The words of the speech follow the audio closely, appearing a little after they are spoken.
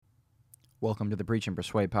Welcome to the Preach and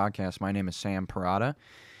Persuade podcast. My name is Sam Parada,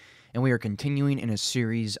 and we are continuing in a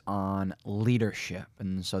series on leadership.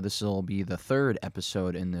 And so this will be the third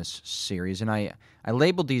episode in this series. And I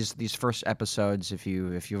labeled these first episodes, if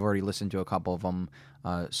you've already listened to a couple of them,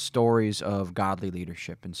 stories of godly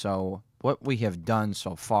leadership. And so what we have done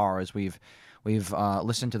so far is we've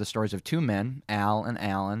listened to the stories of two men, Al and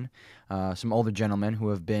Alan, some older gentlemen who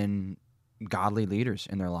have been godly leaders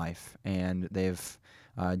in their life, and they've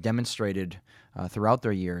demonstrated throughout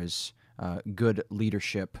their years good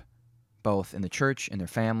leadership, both in the church, in their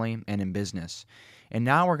family, and in business. And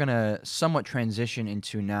now we're going to somewhat transition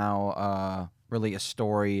into really a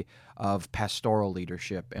story of pastoral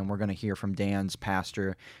leadership, and we're going to hear from Dan's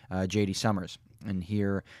pastor, J.D. Summers, and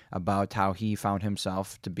hear about how he found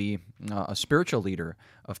himself to be a spiritual leader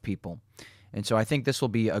of people. And so I think this will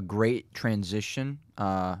be a great transition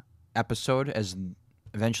episode, as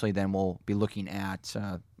eventually then we'll be looking at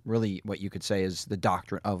really what you could say is the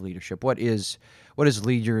doctrine of leadership. What is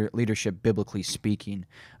leadership biblically speaking?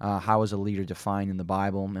 How is a leader defined in the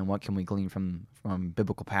Bible, and what can we glean from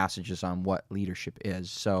biblical passages on what leadership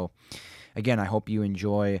is? So again, I hope you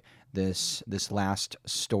enjoy this last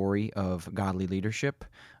story of godly leadership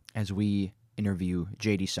as we interview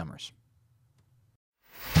J.D. Summers.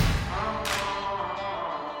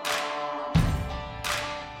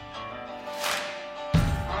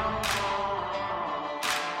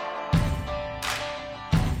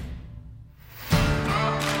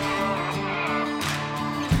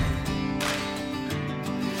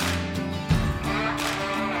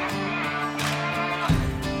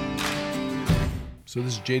 So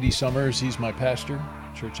this is J.D. Summers. He's my pastor,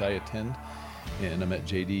 church I attend, and I met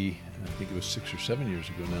J.D. I think it was 6 or 7 years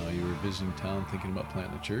ago now. You were visiting town thinking about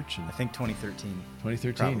planting a church. And I think 2013.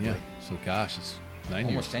 2013, probably. yeah. So gosh, it's 9 years.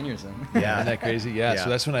 Almost 10 years then. Yeah, isn't that crazy? Yeah. Yeah. So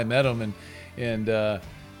that's when I met him, and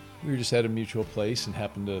we were just at a mutual place and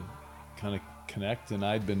happened to kind of connect. And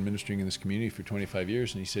I'd been ministering in this community for 25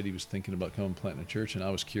 years, and he said he was thinking about coming and planting a church, and I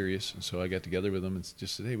was curious, and so I got together with him and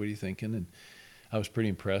just said, hey, what are you thinking? And I was pretty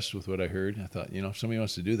impressed with what I heard. I thought, if somebody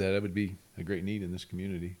wants to do that, that would be a great need in this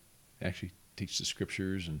community. Actually teach the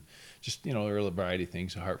scriptures and just, there are a variety of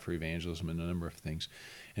things, a heart for evangelism and a number of things.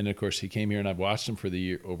 And of course, he came here, and I've watched him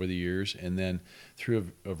over the years, and then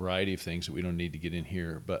through a variety of things that we don't need to get in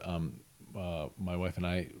here. But my wife and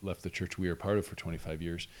I left the church we were part of for 25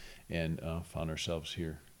 years and found ourselves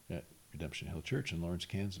here at Redemption Hill Church in Lawrence,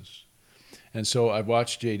 Kansas. And so I've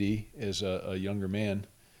watched J.D. as a younger man,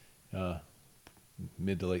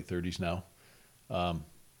 mid to late 30s now,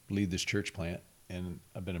 lead this church plant, and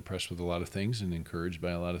I've been impressed with a lot of things and encouraged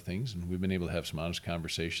by a lot of things, and we've been able to have some honest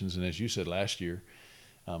conversations. And as you said last year,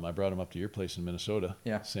 I brought him up to your place in Minnesota,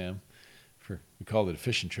 Yeah. Sam, we called it a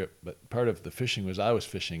fishing trip, but part of the fishing was I was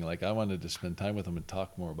fishing. Like, I wanted to spend time with him and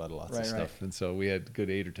talk more about lots of stuff. Right. And so we had a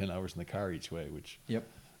good 8 or 10 hours in the car each way,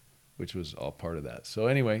 which was all part of that. So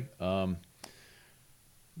anyway,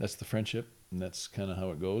 that's the friendship. And that's kind of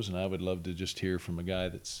how it goes. And I would love to just hear from a guy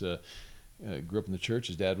that's grew up in the church.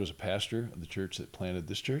 His dad was a pastor of the church that planted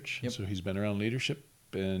this church. Yep. So he's been around leadership.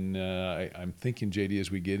 And I'm thinking, JD,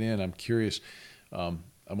 as we get in, I'm curious. I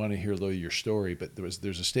want to hear a little of your story, but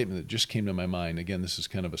there's a statement that just came to my mind. Again, this is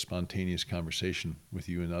kind of a spontaneous conversation with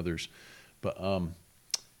you and others. But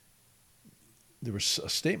there was a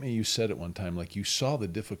statement you said at one time, like you saw the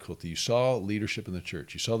difficulty. You saw leadership in the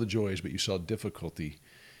church. You saw the joys, but you saw difficulty.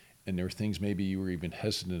 And there were things maybe you were even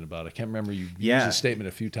hesitant about. I can't remember. You used the statement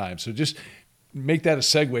a few times. So just make that a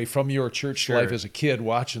segue from your church life as a kid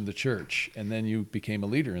watching the church, and then you became a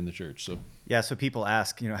leader in the church. So people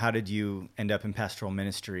ask, how did you end up in pastoral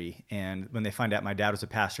ministry? And when they find out my dad was a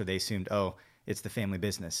pastor, they assumed, oh, it's the family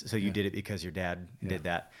business. So you did it because your dad did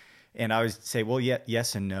that. And I would say, well,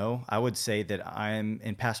 yes and no. I would say that I'm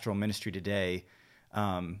in pastoral ministry today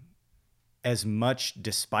as much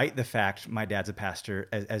despite the fact my dad's a pastor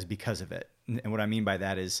as because of it. And what I mean by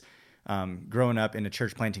that is growing up in a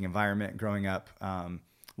church planting environment, growing up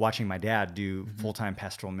watching my dad do full-time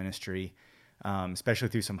pastoral ministry, especially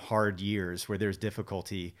through some hard years where there's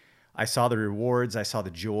difficulty. I saw the rewards, I saw the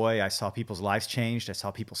joy, I saw people's lives changed, I saw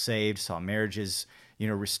people saved, saw marriages,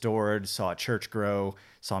 restored, saw a church grow,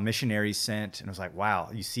 saw missionaries sent, and I was like, wow,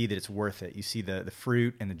 you see that it's worth it. You see the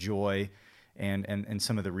fruit and the joy and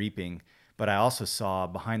some of the reaping. But I also saw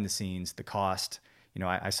behind the scenes the cost.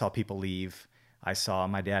 I saw people leave. I saw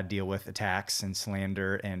my dad deal with attacks and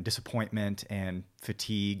slander and disappointment and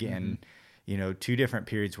fatigue and, 2 different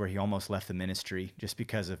periods where he almost left the ministry just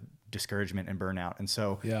because of discouragement and burnout. And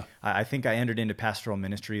so I think I entered into pastoral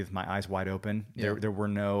ministry with my eyes wide open. There were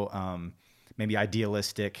no maybe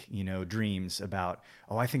idealistic, dreams about,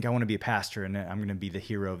 oh, I think I want to be a pastor and I'm going to be the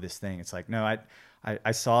hero of this thing. It's like, no,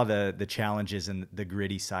 I saw the challenges and the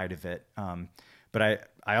gritty side of it. But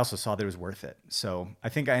I also saw that it was worth it. So I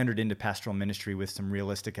think I entered into pastoral ministry with some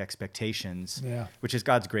realistic expectations, which is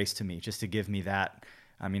God's grace to me, just to give me that.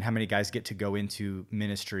 I mean, how many guys get to go into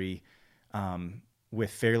ministry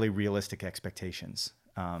with fairly realistic expectations?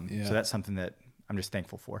 So that's something that I'm just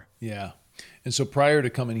thankful for. Yeah. And so prior to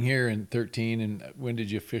coming here in 13, and when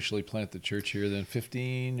did you officially plant the church here then?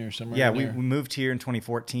 15 or somewhere? Yeah, we moved here in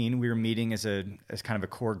 2014. We were meeting as kind of a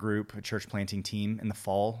core group, a church planting team in the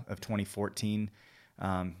fall of 2014.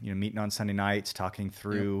 Meeting on Sunday nights, talking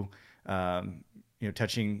through,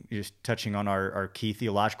 touching on our key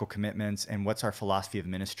theological commitments and what's our philosophy of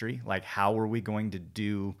ministry. Like, how are we going to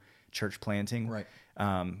do church planting? Right.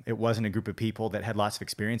 It wasn't a group of people that had lots of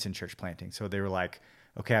experience in church planting. So they were like,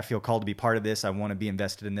 okay, I feel called to be part of this. I want to be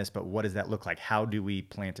invested in this, but what does that look like? How do we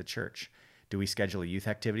plant a church? Do we schedule a youth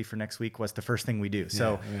activity for next week? What's the first thing we do?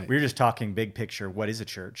 So we were just talking big picture. What is a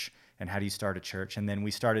church and how do you start a church? And then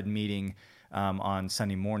we started meeting on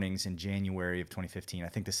Sunday mornings in January of 2015, I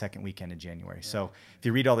think the second weekend in January. Right. So if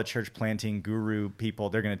you read all the church planting guru people,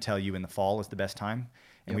 they're going to tell you in the fall is the best time.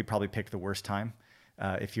 And we probably picked the worst time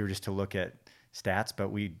if you were just to look at stats, but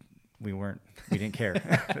we didn't care.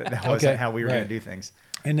 That wasn't how we were going to do things.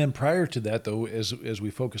 And then prior to that, though, as we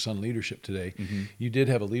focus on leadership today, you did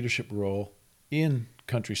have a leadership role in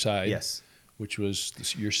Countryside. Yes. Which was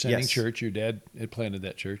your sending church. Your dad had planted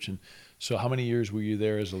that church. And so how many years were you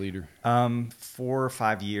there as a leader? 4 or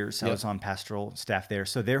 5 years. I was on pastoral staff there.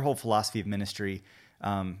 So their whole philosophy of ministry,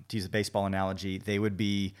 to use a baseball analogy, they would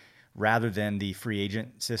be, rather than the free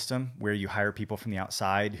agent system where you hire people from the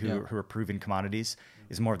outside who are proven commodities,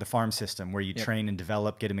 is more of the farm system where you train and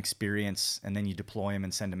develop, get them experience, and then you deploy them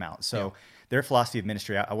and send them out. So their philosophy of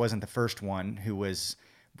ministry, I wasn't the first one who was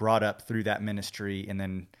brought up through that ministry and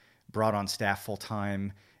then brought on staff full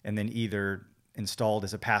time and then either installed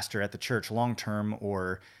as a pastor at the church long term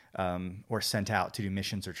or sent out to do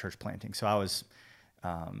missions or church planting. So I was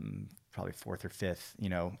probably fourth or fifth,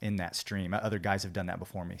 in that stream. Other guys have done that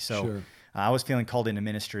before me. So I was feeling called into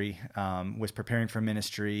ministry, was preparing for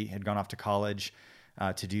ministry, had gone off to college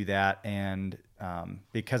to do that. And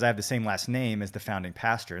because I have the same last name as the founding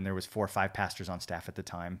pastor, and there was 4 or 5 pastors on staff at the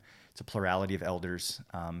time, it's a plurality of elders.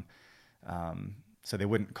 So they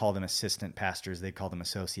wouldn't call them assistant pastors, they'd call them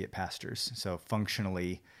associate pastors. So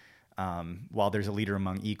functionally, while there's a leader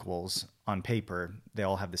among equals, on paper, they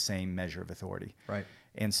all have the same measure of authority. Right.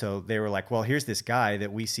 And so they were like, well, here's this guy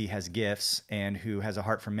that we see has gifts and who has a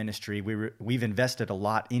heart for ministry. We've invested a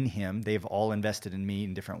lot in him. They've all invested in me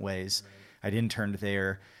in different ways. Right. I'd interned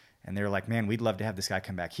there. And they were like, man, we'd love to have this guy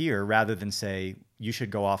come back here, rather than say, you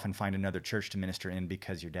should go off and find another church to minister in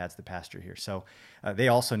because your dad's the pastor here. So they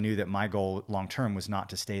also knew that my goal long-term was not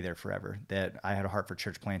to stay there forever, that I had a heart for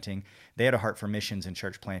church planting. They had a heart for missions and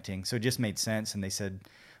church planting. So it just made sense. And they said,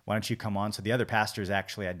 why don't you come on? So the other pastors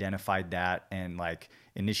actually identified that and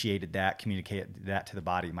initiated that, communicated that to the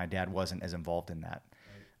body. My dad wasn't as involved in that.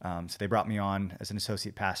 So they brought me on as an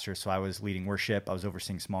associate pastor. So I was leading worship. I was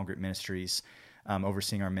overseeing small group ministries,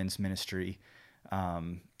 overseeing our men's ministry, a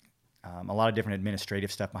lot of different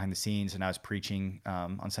administrative stuff behind the scenes. And I was preaching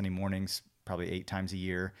on Sunday mornings, probably 8 times a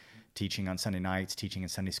year, teaching on Sunday nights, teaching in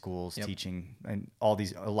Sunday schools, teaching in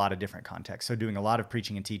a lot of different contexts. So doing a lot of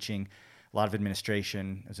preaching and teaching, a lot of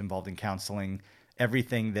administration. I was involved in counseling,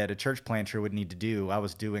 everything that a church planter would need to do. I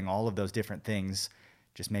was doing all of those different things,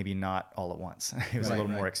 just maybe not all at once. It was a little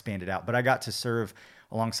more expanded out. But I got to serve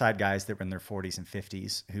alongside guys that were in their 40s and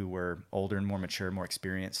 50s who were older and more mature, more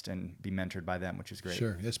experienced, and be mentored by them, which is great.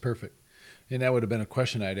 Sure, that's perfect. And that would have been a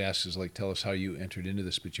question I'd ask is tell us how you entered into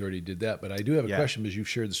this, but you already did that. But I do have a question because you've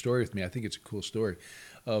shared the story with me. I think it's a cool story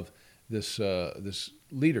of this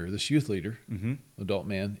youth leader, adult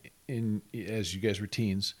man, as you guys were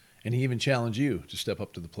teens, and he even challenged you to step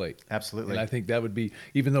up to the plate. Absolutely. And I think that would be,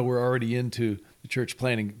 even though we're already into the church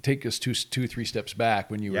planning, take us 2-3 steps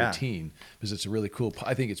back when you were a teen, because it's a really cool,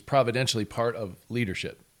 I think it's providentially part of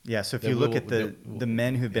leadership. Yeah, so if you look at the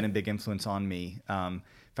men who've been a big influence on me,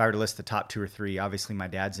 if I were to list the top 2 or 3, obviously my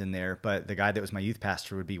dad's in there, but the guy that was my youth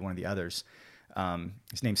pastor would be one of the others.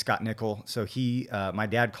 His name's Scott Nickel. So my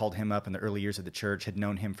dad called him up in the early years of the church, had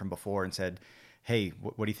known him from before, and said, hey,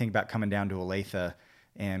 what do you think about coming down to Olathe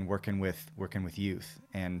and working with youth?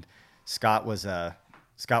 And Scott was I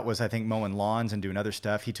think mowing lawns and doing other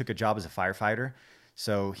stuff. He took a job as a firefighter,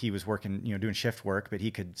 so he was working, doing shift work, but he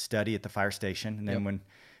could study at the fire station. And then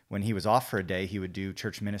when he was off for a day, he would do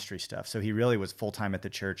church ministry stuff. So he really was full time at the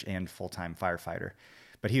church and full time firefighter.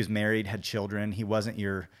 But he was married, had children. He wasn't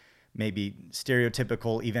your maybe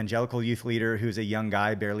stereotypical evangelical youth leader who's a young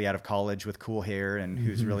guy barely out of college with cool hair and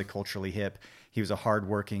who's really culturally hip. He was a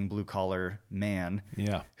hardworking blue-collar man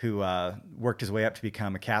who worked his way up to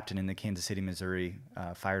become a captain in the Kansas City, Missouri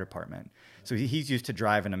fire department. So he's used to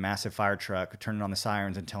driving a massive fire truck, turning on the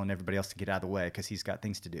sirens and telling everybody else to get out of the way because he's got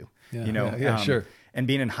things to do. Sure. And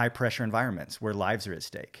being in high-pressure environments where lives are at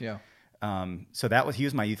stake. Yeah. So he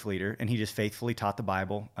was my youth leader, and he just faithfully taught the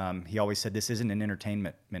Bible. He always said, this isn't an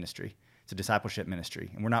entertainment ministry. It's a discipleship ministry.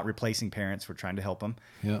 And we're not replacing parents. We're trying to help them.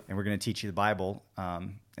 Yeah. And we're going to teach you the Bible.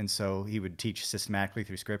 And so he would teach systematically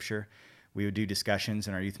through Scripture. We would do discussions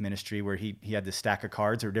in our youth ministry where he had this stack of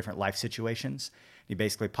cards or different life situations. He'd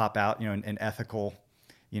basically pop out, an ethical,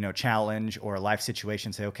 challenge or a life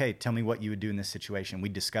situation, say, okay, tell me what you would do in this situation.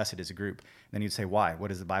 We'd discuss it as a group. And then he'd say, why? What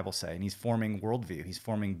does the Bible say? And he's forming worldview. He's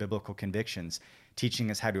forming biblical convictions, teaching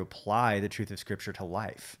us how to apply the truth of Scripture to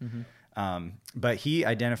life. But he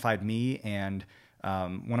identified me and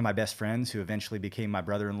one of my best friends who eventually became my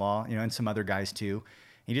brother-in-law, and some other guys too.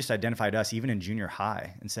 He just identified us even in junior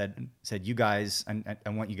high and said, you guys, I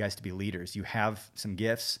want you guys to be leaders. You have some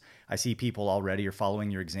gifts. I see people already are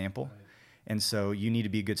following your example. Right. And so you need to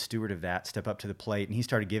be a good steward of that, step up to the plate. And he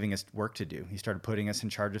started giving us work to do. He started putting us in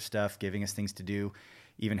charge of stuff, giving us things to do,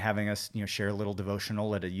 even having us, share a little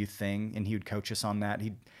devotional at a youth thing. And he would coach us on that.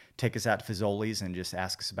 He'd take us out to Fazoli's and just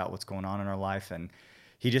ask us about what's going on in our life. And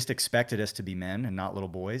he just expected us to be men and not little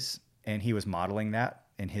boys. And he was modeling that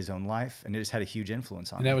in his own life. And it just had a huge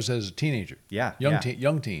influence on me. And that was as a teenager. Yeah.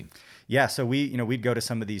 Young teen. Yeah. So we'd go to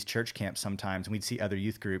some of these church camps sometimes and we'd see other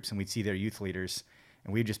youth groups and we'd see their youth leaders.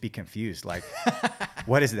 And we'd just be confused, like,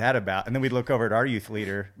 what is that about? And then we'd look over at our youth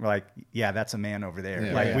leader. We're like, yeah, that's a man over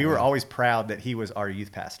there. We were always proud that he was our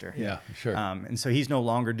youth pastor. Yeah, sure. And so he's no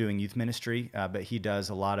longer doing youth ministry, but he does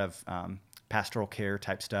a lot of pastoral care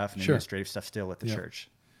type stuff and administrative stuff still at the church.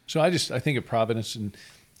 So I think of Providence, and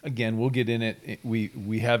again, we'll get in it.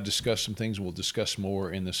 We have discussed some things. We'll discuss more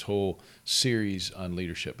in this whole series on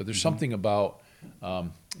leadership. But there's something about,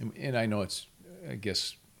 and I know it's, I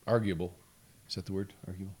guess, arguable. Is that the word?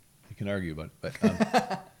 Arguable? You can argue about it.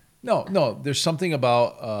 But no, there's something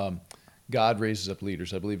about God raises up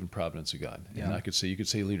leaders. I believe in providence of God. Yeah. And you could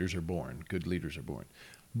say leaders are born. Good leaders are born.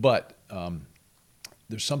 But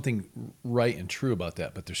there's something right and true about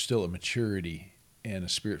that, but there's still a maturity and a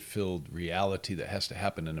spirit-filled reality that has to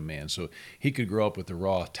happen in a man. So he could grow up with the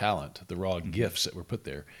raw talent, the raw gifts that were put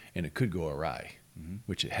there, and it could go awry,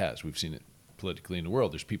 which it has. We've seen it politically in the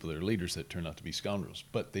world. There's people that are leaders that turn out to be scoundrels,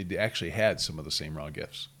 but they actually had some of the same raw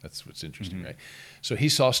gifts. That's what's interesting, right? So he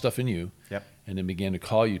saw stuff in you, and then began to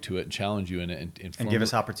call you to it and challenge you in it, and give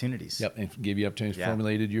us opportunities. Yep, and gave you opportunities.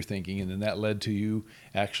 Formulated your thinking, and then that led to you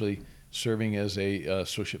actually serving as a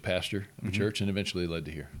associate pastor of a church, and eventually led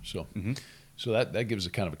to here. So, so that gives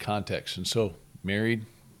a kind of a context. And so, married,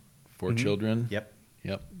 4 children. Yep.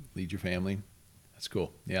 Lead your family. That's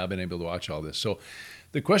cool. Yeah, I've been able to watch all this. So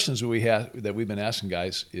the questions that we've been asking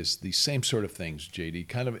guys is the same sort of things, JD,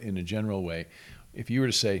 kind of in a general way. If you were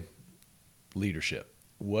to say leadership,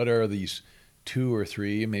 what are these 2 or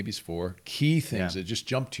 3, maybe it's 4 key things that just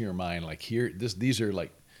jump to your mind? Like these are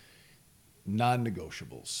like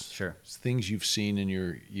non-negotiables. Sure. It's things you've seen in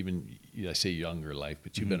your, even, I say younger life,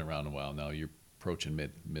 but you've been around a while now. You're approaching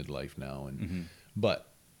midlife now. And but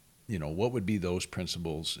what would be those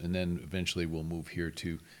principles? And then eventually we'll move here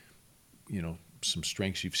to, some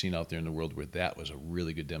strengths you've seen out there in the world where that was a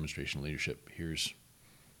really good demonstration of leadership. Here's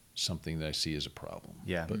something that I see as a problem.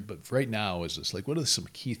 Yeah. But right now, is this like, what are some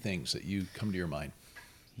key things that you come to your mind?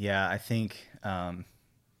 Yeah, I think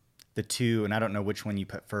the 2, and I don't know which one you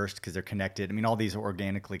put first because they're connected. I mean, all these are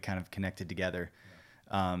organically kind of connected together.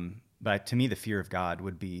 But to me, the fear of God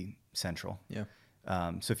would be central. Yeah.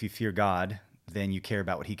 So if you fear God, then you care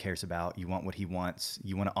about what he cares about. You want what he wants.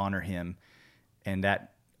 You want to honor him. And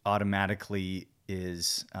that automatically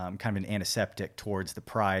is kind of an antiseptic towards the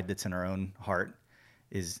pride that's in our own heart,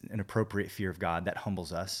 is an appropriate fear of God that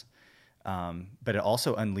humbles us. But it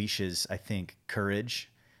also unleashes, I think, courage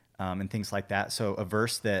and things like that. So a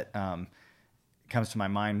verse that comes to my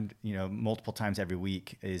mind, multiple times every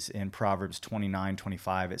week is in Proverbs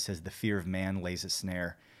 29:25. It says, "The fear of man lays a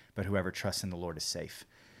snare, but whoever trusts in the Lord is safe."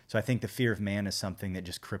 So I think the fear of man is something that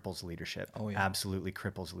just cripples leadership. Oh, yeah. Absolutely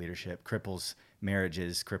cripples leadership, cripples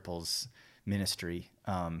marriages, cripples ministry.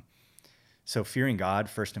 So fearing God,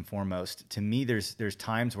 first and foremost. To me, there's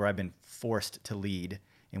times where I've been forced to lead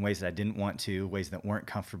in ways that I didn't want to, ways that weren't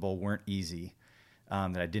comfortable, weren't easy,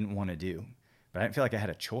 that I didn't want to do. But I didn't feel like I had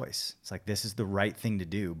a choice. It's like, this is the right thing to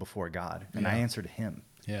do before God. And I answer to him.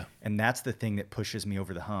 Yeah. And that's the thing that pushes me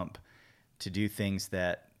over the hump to do things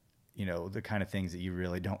that, the kind of things that you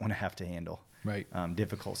really don't want to have to handle. Right.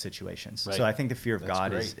 Difficult situations. Right. So I think the fear of That's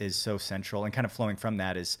God great. is so central, and kind of flowing from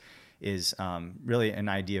that is really an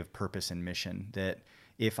idea of purpose and mission, that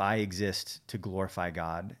if I exist to glorify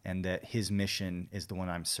God and that his mission is the one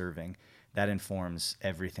I'm serving, that informs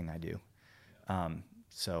everything I do.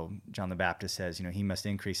 So John the Baptist says, he must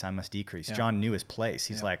increase, I must decrease. Yeah. John knew his place.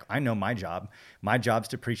 He's like, I know my job. My job's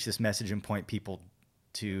to preach this message and point people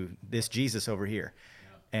to this Jesus over here.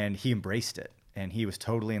 Yeah. And he embraced it. And he was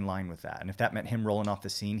totally in line with that. And if that meant him rolling off the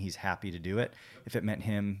scene, he's happy to do it. If it meant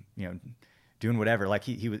him, doing whatever, like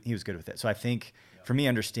he was good with it. So I think for me,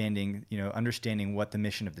 understanding what the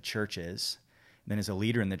mission of the church is, then as a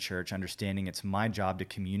leader in the church, understanding it's my job to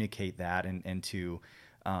communicate that and to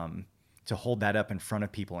hold that up in front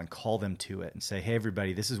of people and call them to it and say, hey,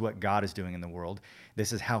 everybody, this is what God is doing in the world.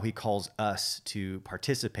 This is how he calls us to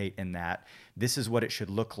participate in that. This is what it should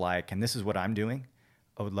look like. And this is what I'm doing.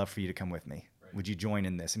 I would love for you to come with me. Would you join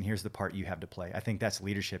in this? And here's the part you have to play. I think that's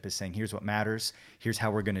leadership, is saying, here's what matters. Here's how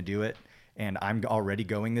we're going to do it. And I'm already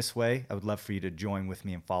going this way. I would love for you to join with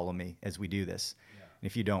me and follow me as we do this. Yeah. And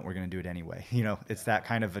if you don't, we're going to do it anyway. It's that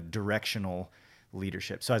kind of a directional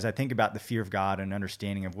leadership. So as I think about the fear of God and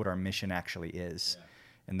understanding of what our mission actually is,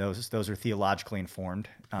 and those are theologically informed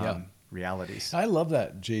realities. I love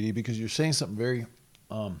that, JD, because you're saying something very,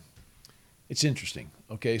 it's interesting.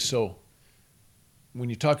 Okay, so when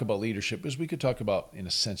you talk about leadership, as we could talk about, in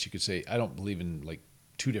a sense, you could say, I don't believe in like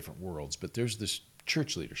two different worlds, but there's this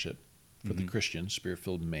church leadership for the Christian,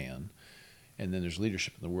 spirit-filled man, and then there's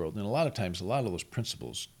leadership in the world. And a lot of times, a lot of those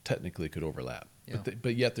principles technically could overlap,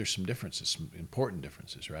 but yet there's some differences, some important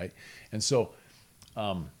differences, right? And so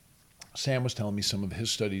Sam was telling me some of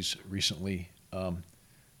his studies recently,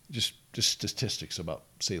 just statistics about,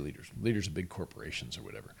 say, leaders of big corporations or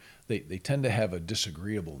whatever. They tend to have a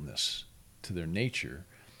disagreeableness to their nature,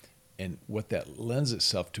 and what that lends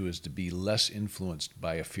itself to is to be less influenced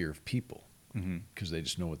by a fear of people, because they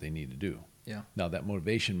just know what they need to do. Yeah. Now that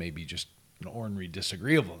motivation may be just an ornery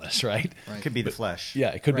disagreeableness, right? It could be the flesh. Yeah,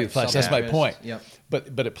 it could be the flesh. That's my point. Yep.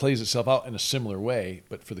 But it plays itself out in a similar way.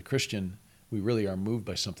 But for the Christian, we really are moved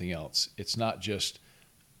by something else. It's not just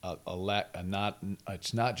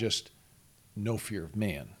it's not just no fear of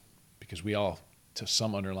man, because we all, to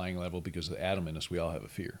some underlying level, because of the Adam in us, we all have a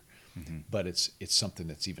fear. But it's something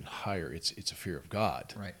that's even higher. It's a fear of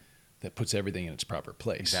God, right, that puts everything in its proper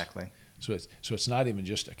place. Exactly. So it's not even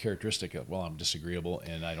just a characteristic of, well, I'm disagreeable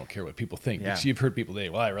and I don't care what people think. Yeah. Because you've heard people say,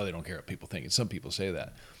 well, I really don't care what people think, and some people say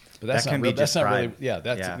that, but that's that not can real, be just that's not pride.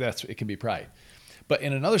 really that's it can be pride. But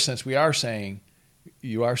in another sense, you are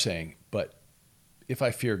saying, but if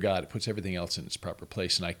I fear God, it puts everything else in its proper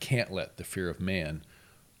place, and I can't let the fear of man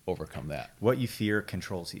overcome that. What you fear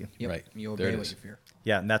controls you. Yep. Right. You There obey it what is. you fear.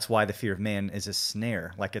 Yeah, and that's why the fear of man is a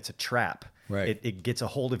snare, like it's a trap. Right. It gets a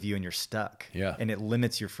hold of you and you're stuck. Yeah. And it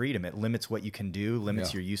limits your freedom. It limits what you can do,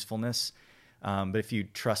 limits your usefulness. But if you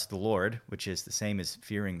trust the Lord, which is the same as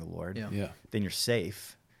fearing the Lord, then you're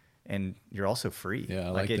safe and you're also free. Yeah, I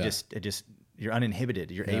like that. It just you're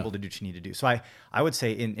uninhibited. You're able to do what you need to do. So I would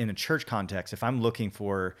say in a church context, if I'm looking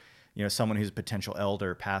for, someone who's a potential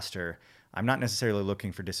elder, pastor, I'm not necessarily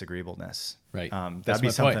looking for disagreeableness. Right. That'd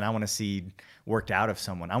be something I want to see worked out of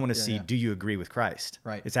someone. I want to see, do you agree with Christ?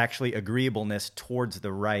 Right. It's actually agreeableness towards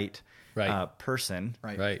the right person,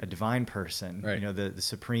 Right. a divine person, Right. The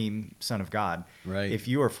supreme Son of God. Right. If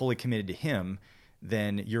you are fully committed to him,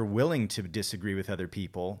 then you're willing to disagree with other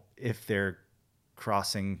people if they're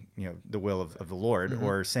crossing, the will of the Lord,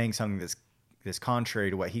 or saying something that's contrary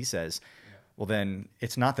to what he says. Well, then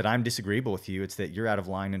it's not that I'm disagreeable with you. It's that you're out of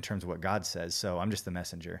line in terms of what God says. So I'm just the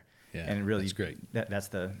messenger. Yeah, and really, that's great. That's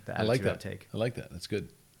the attitude I like that. I take. I like that. That's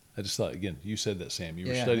good. I just thought, again, you said that, Sam. You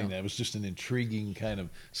were Yeah, studying no. that. It was just an intriguing kind of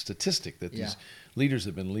statistic that Yeah. these leaders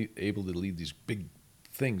have been able to lead these big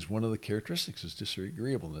things. One of the characteristics is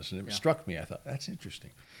disagreeableness. And it struck me. I thought, that's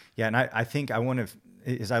interesting. Yeah, and I think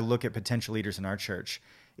as I look at potential leaders in our church,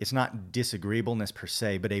 it's not disagreeableness per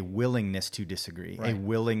se, but a willingness to disagree, Right. a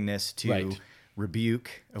willingness to rebuke,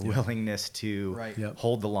 a willingness to Right. Yep.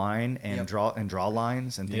 hold the line and draw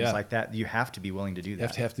lines and things Yeah. like that. You have to be willing to do You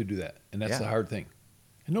that. have to do that. And that's Yeah. the hard thing.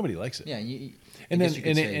 And nobody likes it. Yeah. And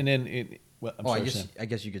then, well, I'm sorry, Sam. I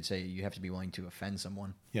guess you could say you have to be willing to offend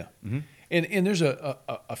someone. Yeah. And there's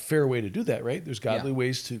a fair way to do that, right? There's godly Yeah.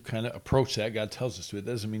 ways to kind of approach that. God tells us to. It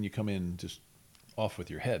doesn't mean you come in just off with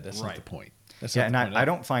your head. That's not Right. the point. That's Yeah, not and the point at I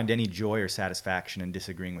all. don't find any joy or satisfaction in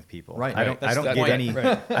disagreeing with people. Right. I don't That's get the point. any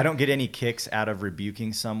Right. I don't get any kicks out of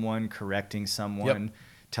rebuking someone, correcting someone,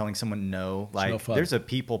 telling someone no. Like no fun. there's a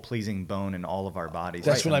people pleasing bone in all of our bodies.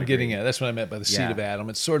 That's to what some I'm getting degree. at. That's what I meant by the seed Yeah. of Adam.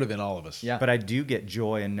 It's sort of in all of us. Yeah. But I do get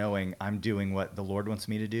joy in knowing I'm doing what the Lord wants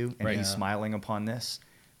me to do, and Right. He's Yeah. smiling upon this.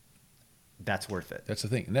 That's worth it. That's the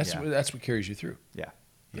thing. And that's Yeah. that's what carries you through. Yeah.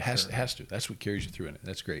 It has to. That's what carries you through in it.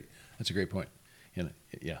 That's great. That's a great point.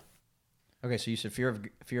 Yeah. Okay, so you said fear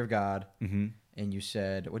of God, and you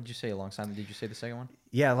said, what did you say alongside? Did you say the second one?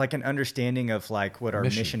 Yeah, like an understanding of like what our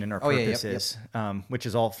mission and our Oh, yeah, purpose yep, is, which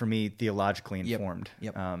is all for me theologically Yep. informed.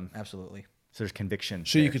 Yep. Absolutely. So there's conviction.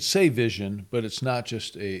 So you there. could say vision, but it's not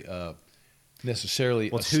just a necessarily.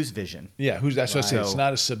 Well, it's whose vision? Yeah, that's what I say. Right. It's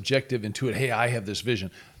not a subjective, intuitive. Hey, I have this vision.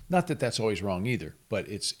 Not that that's always wrong either, but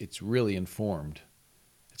it's really informed.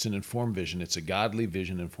 It's an informed vision. It's a godly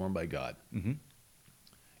vision informed by God. Mhm.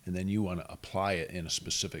 And then you want to apply it in a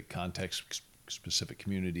specific context, specific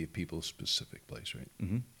community of people, specific place, right?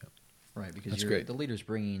 Mm-hmm. Right, because That's great. the leader's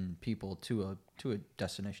bringing people to a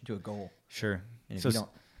destination, to a goal. Sure. And if So you don't,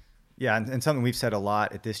 yeah, and something we've said a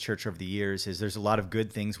lot at this church over the years is there's a lot of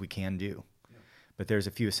good things we can do, but there's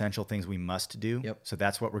a few essential things we must do. Yep. So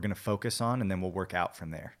that's what we're going to focus on, and then we'll work out from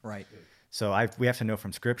there. right, So we have to know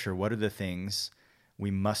from Scripture what are the things we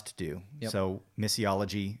must do. Yep. So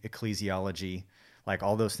missiology, ecclesiology, like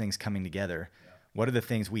all those things coming together. What are the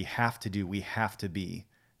things we have to do? We have to be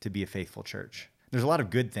a faithful church. There's a lot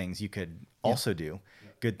of good things you could also do.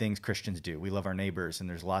 Good things Christians do. We love our neighbors, and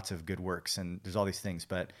there's lots of good works, and there's all these things.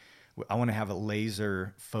 But I want to have a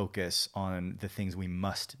laser focus on the things we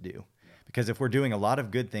must do. Because if we're doing a lot of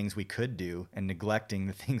good things we could do and neglecting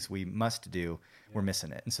the things we must do, we're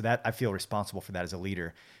missing it. And so that I feel responsible for that as a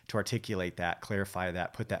leader, to articulate that, clarify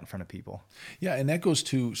that, put that in front of people. Yeah, and that goes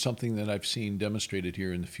to something that I've seen demonstrated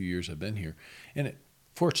here in the few years I've been here. And it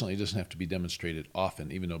fortunately doesn't have to be demonstrated often,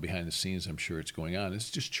 even though behind the scenes I'm sure it's going on.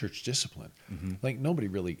 It's just church discipline. Like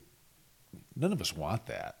none of us want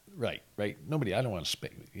that. Right. Nobody, I don't want to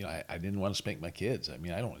spank, I didn't want to spank my kids. I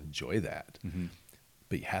mean, I don't enjoy that.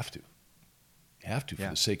 But you have to. You have to for Yeah.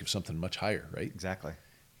 the sake of something much higher, right? Exactly.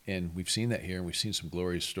 And we've seen that here, and we've seen some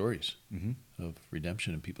glorious stories of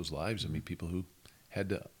redemption in people's lives. I mean, people who had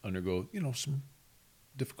to undergo, some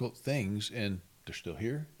difficult things, and they're still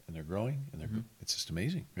here, and they're growing, and it's just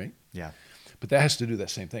amazing, right? Yeah. But that has to do that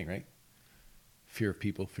same thing, right? Fear of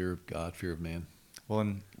people, fear of God, fear of man. Well,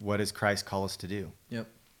 and what does Christ call us to do? yep,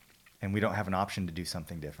 And we don't have an option to do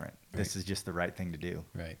something different. This is just the right thing to do.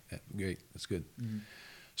 Right. Great. That's good.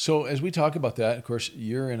 So as we talk about that, of course,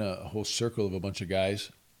 you're in a whole circle of a bunch of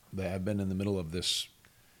guys that have been in the middle of this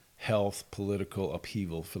health, political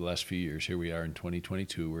upheaval for the last few years. Here we are in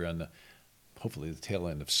 2022. We're on hopefully the tail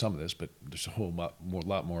end of some of this, but there's a whole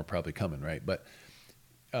lot more probably coming, right? But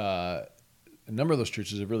a number of those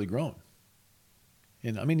churches have really grown.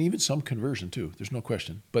 And I mean, even some conversion too, there's no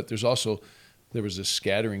question. But there was this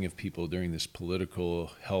scattering of people during this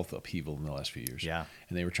political health upheaval in the last few years. Yeah.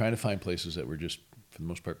 And they were trying to find places that were just, for the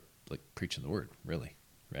most part, like preaching the word, really,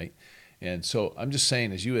 right? And so I'm just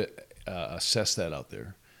saying, as you assess that out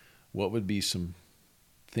there, what would be some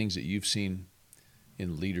things that you've seen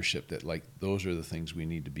in leadership that, like, those are the things we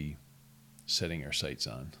need to be setting our sights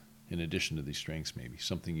on, in addition to these strengths, maybe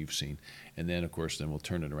something you've seen? And then, of course, then we'll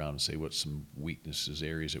turn it around and say what's some weaknesses,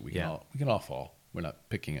 areas that we can all fall. We're not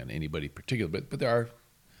picking on anybody particular, but there are.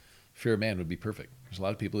 Fear of man would be perfect. There's a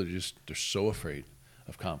lot of people that they're so afraid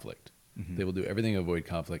of conflict. They will do everything to avoid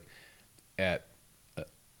conflict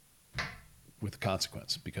with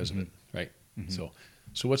consequence because of it, right? So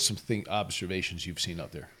what's some observations you've seen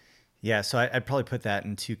out there? Yeah, so I'd probably put that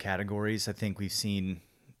in two categories. I think we've seen,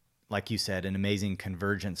 like you said, an amazing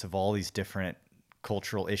convergence of all these different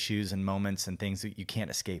cultural issues and moments and things that you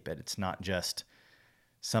can't escape it. It's not just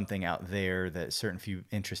something out there that certain few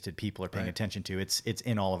interested people are paying attention to. It's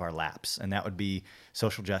in all of our laps, and that would be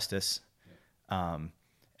social justice,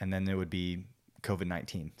 and then there would be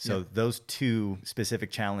COVID-19. So those two specific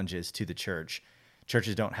challenges to the church.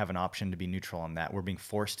 Churches don't have an option to be neutral on that. We're being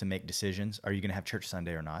forced to make decisions. Are you going to have church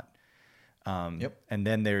Sunday or not? And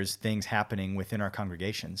then there's things happening within our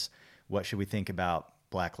congregations. What should we think about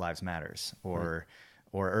Black Lives Matters or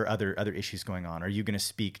other issues going on? Are you going to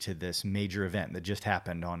speak to this major event that just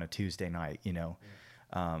happened on a Tuesday night?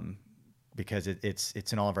 Because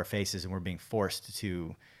it's in all of our faces, and we're being forced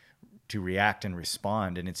to react and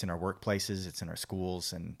respond. And it's in our workplaces, it's in our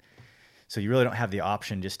schools, and so you really don't have the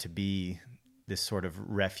option just to be this sort of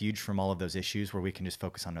refuge from all of those issues where we can just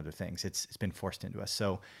focus on other things. It's been forced into us.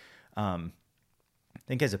 So I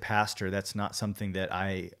think as a pastor, that's not something that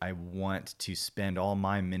I want to spend all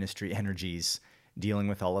my ministry energies dealing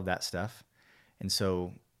with all of that stuff. And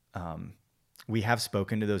so we have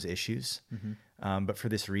spoken to those issues, but for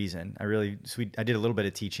this reason, I did a little bit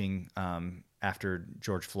of teaching after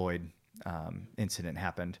George Floyd incident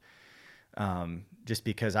happened, just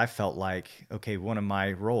because I felt like, okay, one of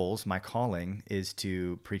my roles, my calling, is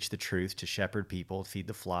to preach the truth, to shepherd people, feed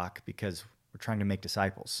the flock, because we're trying to make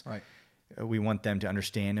disciples. Right. We want them to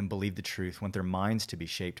understand and believe the truth, want their minds to be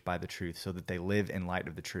shaped by the truth so that they live in light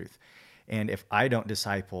of the truth. And if I don't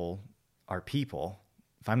disciple our people,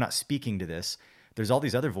 if I'm not speaking to this, there's all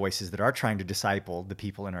these other voices that are trying to disciple the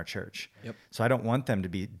people in our church. Yep. So I don't want them to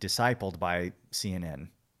be discipled by CNN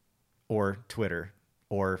or Twitter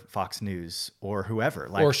or Fox News or whoever.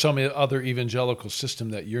 Or some other evangelical system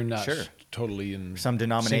that you're not Sure. totally in. Some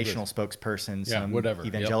denominational spokesperson, Yeah, some whatever.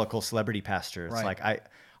 Yep. evangelical celebrity pastor. It's Right. like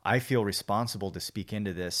I feel responsible to speak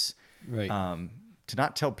into this, Right. to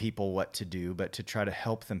not tell people what to do, but to try to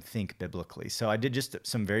help them think biblically. So I did just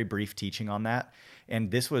some very brief teaching on that. And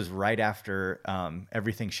this was right after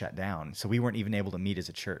everything shut down. So we weren't even able to meet as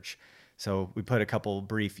a church. So we put a couple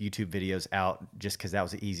brief YouTube videos out just because that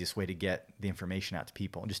was the easiest way to get the information out to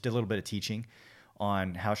people. And just did a little bit of teaching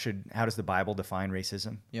on how does the Bible define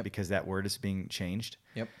racism? Yep. Because that word is being changed.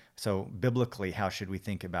 Yep. So biblically, how should we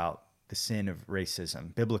think about the sin of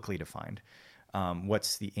racism, biblically defined?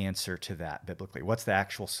 What's the answer to that biblically? What's the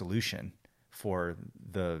actual solution for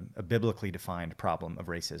a biblically defined problem of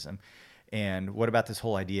racism? And what about this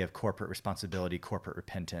whole idea of corporate responsibility, corporate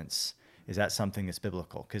repentance? Is that something that's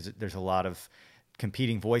biblical? Because there's a lot of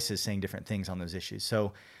competing voices saying different things on those issues.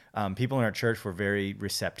 So people in our church were very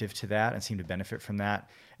receptive to that and seemed to benefit from that.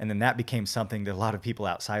 And then that became something that a lot of people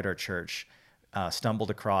outside our church stumbled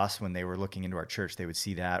across when they were looking into our church. They would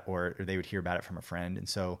see that or they would hear about it from a friend. And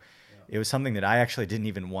so it was something that I actually didn't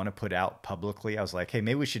even want to put out publicly. I was like, hey,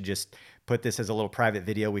 maybe we should just put this as a little private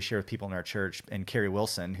video we share with people in our church. And Kerry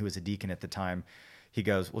Wilson, who was a deacon at the time, he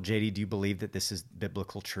goes, well, JD, do you believe that this is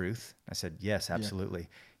biblical truth? I said, yes, absolutely.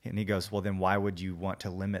 Yeah. And he goes, well, then why would you want to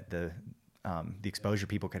limit the exposure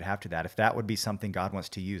people could have to that? If that would be something God wants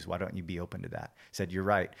to use, why don't you be open to that? I said, you're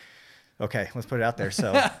right. Okay, let's put it out there.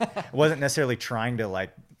 So I wasn't necessarily trying to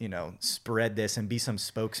spread this and be some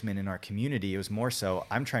spokesman in our community. It was more so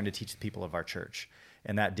I'm trying to teach the people of our church.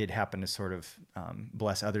 And that did happen to sort of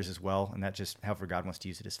bless others as well. And that just, however God wants to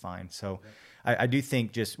use it is fine. So I do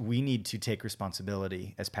think just we need to take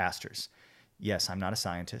responsibility as pastors. Yes, I'm not a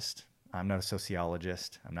scientist. I'm not a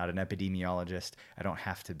sociologist. I'm not an epidemiologist. I don't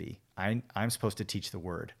have to be. I'm supposed to teach the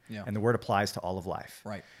word. Yeah. And the word applies to all of life.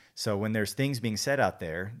 Right. So when there's things being said out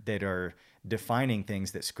there that are defining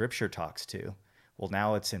things that Scripture talks to, well,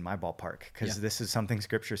 now it's in my ballpark because this is something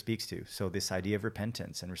Scripture speaks to. So this idea of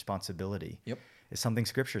repentance and responsibility is something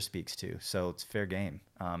Scripture speaks to. So it's fair game.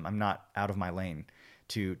 I'm not out of my lane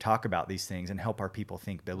to talk about these things and help our people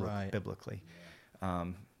think biblically.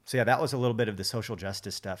 So that was a little bit of the social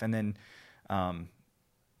justice stuff. And then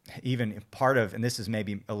even part of, and this is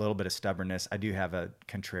maybe a little bit of stubbornness, I do have a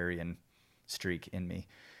contrarian streak in me.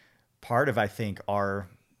 Part of, I think, our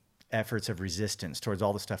efforts of resistance towards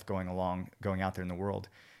all the stuff going out there in the world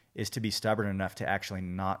is to be stubborn enough to actually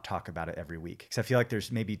not talk about it every week. Because I feel like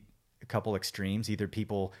there's maybe a couple extremes. Either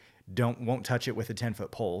people won't touch it with a 10-foot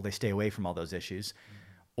pole, they stay away from all those issues,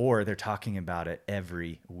 or they're talking about it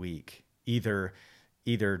every week, either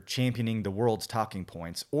championing the world's talking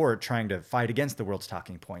points or trying to fight against the world's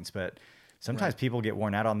talking points. But sometimes people get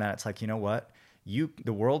worn out on that. It's like, you know what?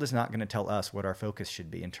 The world is not going to tell us what our focus should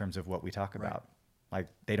be in terms of what we talk about. Like,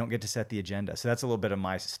 they don't get to set the agenda. So that's a little bit of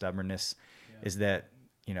my stubbornness is that,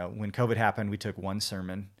 when COVID happened, we took one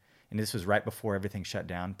sermon, and this was right before everything shut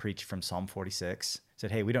down, preached from Psalm 46, said,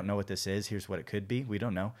 hey, we don't know what this is. Here's what it could be. We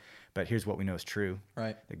don't know. But here's what we know is true.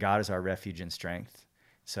 Right. That God is our refuge and strength.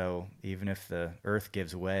 So even if the earth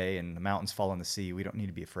gives way and the mountains fall in the sea, we don't need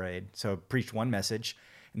to be afraid. So preached one message,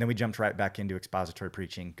 and then we jumped right back into expository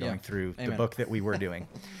preaching, going through the book that we were doing.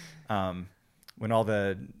 When all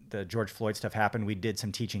the George Floyd stuff happened, we did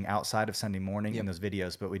some teaching outside of Sunday morning in those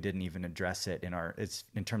videos, but we didn't even address it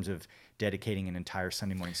in terms of dedicating an entire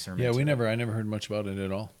Sunday morning sermon. Yeah, I never heard much about it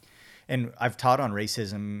at all. And I've taught on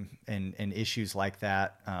racism and issues like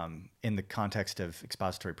that in the context of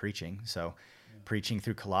expository preaching. So preaching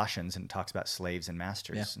through Colossians, and it talks about slaves and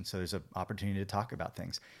masters. Yeah. And so there's an opportunity to talk about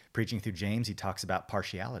things. Preaching through James, he talks about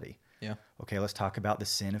partiality. Yeah. Okay, let's talk about the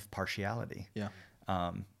sin of partiality. Yeah.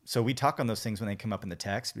 So we talk on those things when they come up in the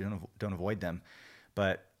text. We don't avoid them.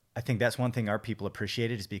 But I think that's one thing our people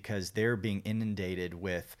appreciated, is because they're being inundated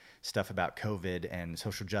with stuff about COVID and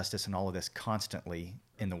social justice and all of this constantly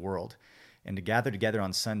in the world. And to gather together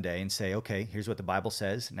on Sunday and say, okay, here's what the Bible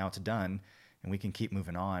says, now it's done, and we can keep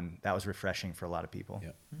moving on, that was refreshing for a lot of people.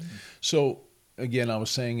 Yeah. So again, I was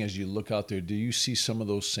saying, as you look out there, do you see some of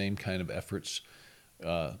those same kind of efforts?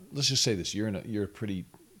 Let's just say this: you're a pretty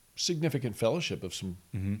significant fellowship of some,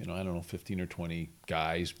 I don't know, 15 or 20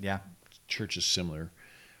 guys. Yeah. Church is similar.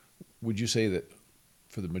 Would you say that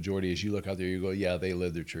for the majority, as you look out there, you go, yeah, they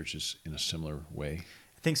live their churches in a similar way?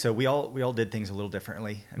 I think so. We all did things a little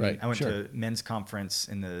differently. I mean, Right, I went sure. to men's conference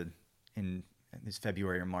in this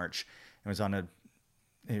February or March, and was on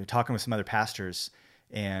talking with some other pastors,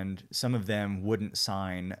 and some of them wouldn't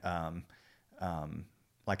sign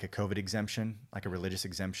like a COVID exemption, like a religious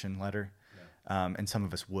exemption letter. And some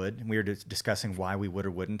of us would. And we were discussing why we would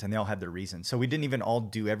or wouldn't, and they all had their reasons. So we didn't even all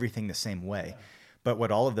do everything the same way. Yeah. But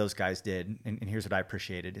what all of those guys did, and here's what I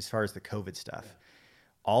appreciated, as far as the COVID stuff,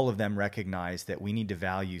 all of them recognized that we need to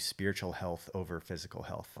value spiritual health over physical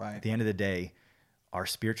health. Right. At the end of the day, our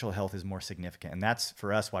spiritual health is more significant. And that's,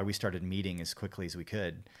 for us, why we started meeting as quickly as we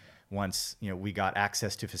could once we got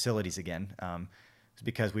access to facilities again. It's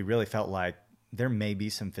because we really felt like there may be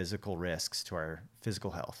some physical risks to our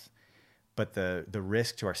physical health. But the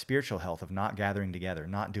risk to our spiritual health of not gathering together,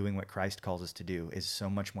 not doing what Christ calls us to do, is so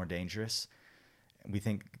much more dangerous. We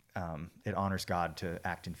think it honors God to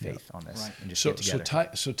act in faith on this and just get together.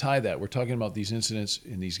 So tie that. We're talking about these incidents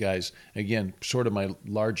and these guys. Again, sort of my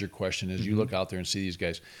larger question is, you look out there and see these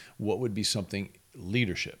guys, what would be something,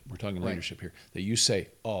 leadership, we're talking leadership here, that you say,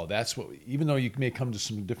 oh, that's what, even though you may come to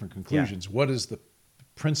some different conclusions, what is the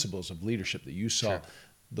principles of leadership that you saw? Sure.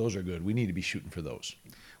 Those are good. We need to be shooting for those.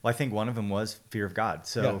 Well, I think one of them was fear of God.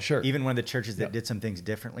 So even one of the churches that did some things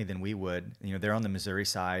differently than we would, they're on the Missouri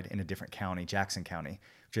side in a different county, Jackson County,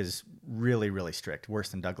 which is really, really strict, worse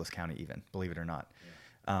than Douglas County even, believe it or not.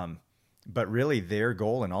 But really their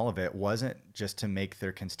goal in all of it wasn't just to make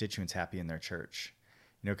their constituents happy in their church.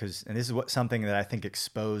 And this is something that I think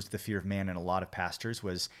exposed the fear of man in a lot of pastors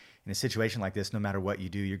was, in a situation like this, no matter what you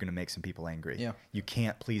do, you're going to make some people angry. Yeah. You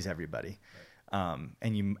can't please everybody. Right.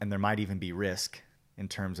 And there might even be risk in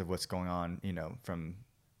terms of what's going on, from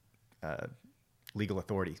legal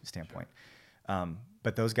authority standpoint.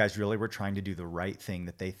 But those guys really were trying to do the right thing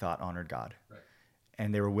that they thought honored God. Right.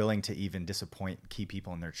 And they were willing to even disappoint key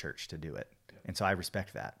people in their church to do it. Yeah. And so I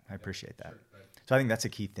respect that. I appreciate that. Sure. Right. So I think that's a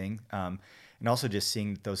key thing. And also just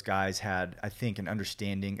seeing that those guys had, I think, an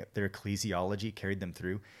understanding, their ecclesiology carried them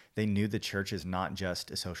through. They knew the church is not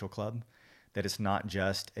just a social club, that it's not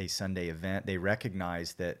just a Sunday event. They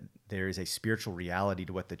recognize that there is a spiritual reality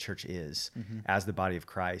to what the church is as the body of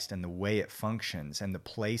Christ, and the way it functions and the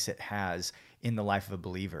place it has in the life of a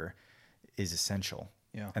believer is essential.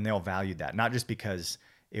 Yeah. And they all valued that, not just because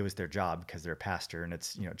it was their job, because they're a pastor and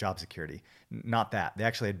it's, job security. Not that. They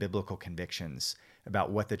actually had biblical convictions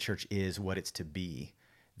about what the church is, what it's to be,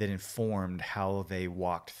 that informed how they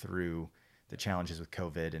walked through the challenges with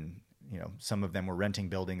COVID. And some of them were renting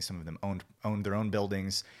buildings, some of them owned their own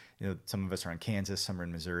buildings. Some of us are in Kansas, some are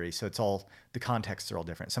in Missouri. So it's all, the contexts are all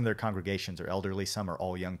different. Some of their congregations are elderly, some are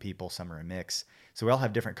all young people, some are a mix. So we all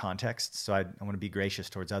have different contexts. So I want to be gracious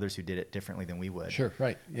towards others who did it differently than we would. Sure,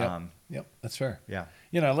 right. Yeah, yep, that's fair. Yeah.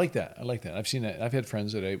 I like that. I've seen that. I've had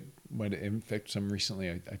friends that I might, in fact, some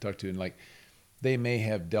recently I talked to, and they may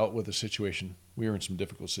have dealt with a situation. We were in some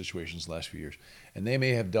difficult situations the last few years, and they may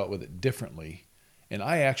have dealt with it differently. And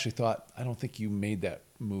I actually thought, I don't think you made that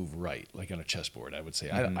move right, like on a chessboard, I would say.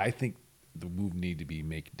 I think the move needed to be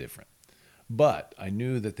made different. But I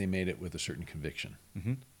knew that they made it with a certain conviction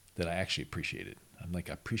that I actually appreciated. I'm like,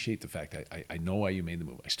 I appreciate the fact that I know why you made the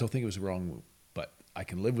move. I still think it was the wrong move, but I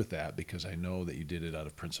can live with that because I know that you did it out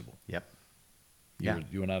of principle. Yep.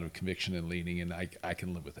 You went out of conviction and leading, and I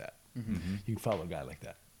can live with that. You can follow a guy like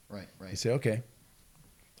that. Right. You say, okay.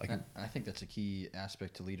 I think that's a key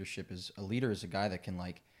aspect to leadership. Is a leader is a guy that can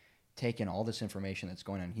take in all this information that's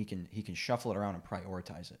going on. He can shuffle it around and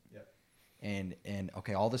prioritize it. Yep. And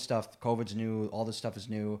okay, all this stuff, COVID's new, all this stuff is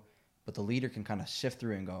new, but the leader can kind of sift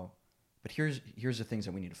through and go, but here's the things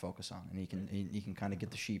that we need to focus on, and he can kind of get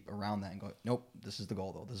the sheep around that and go, nope, this is the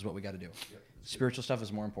goal though. This is what we got to do. Yep, spiritual stuff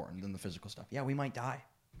is more important than the physical stuff. Yeah, we might die.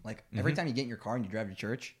 Every time you get in your car and you drive to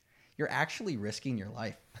church, you're actually risking your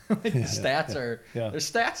life. There's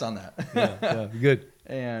stats on that. Good.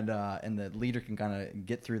 And the leader can kind of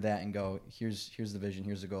get through that and go, here's the vision,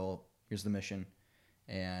 here's the goal, here's the mission,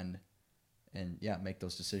 and make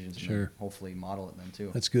those decisions and then hopefully model it then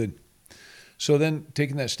too. That's good. So then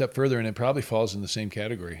taking that step further, and it probably falls in the same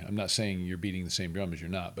category. I'm not saying you're beating the same drum as you're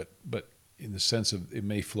not, but in the sense of it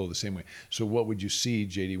may flow the same way. So what would you see,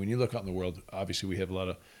 JD, when you look out in the world? Obviously we have a lot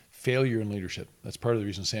of failure in leadership. That's part of the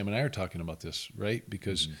reason Sam and I are talking about this, right?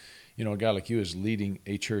 Because, a guy like you is leading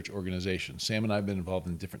a church organization. Sam and I have been involved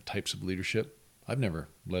in different types of leadership, I've never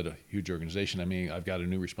led a huge organization. I mean, I've got a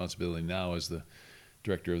new responsibility now as the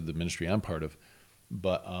director of the ministry I'm part of,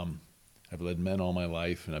 but I've led men all my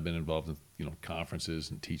life, and I've been involved in conferences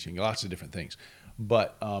and teaching, lots of different things.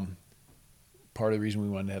 But part of the reason we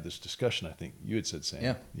wanted to have this discussion, I think you had said,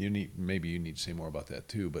 Sam, maybe you need to say more about that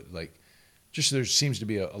too, but like, just there seems to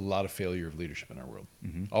be a lot of failure of leadership in our world,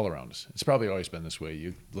 all around us. It's probably always been this way.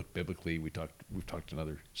 You look biblically, we've talked in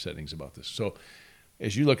other settings about this. So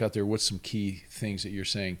as you look out there, what's some key things that you're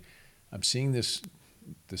saying? I'm seeing this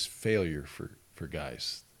failure for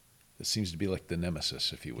guys. That seems to be like the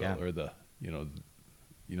nemesis, if you will, or the, you know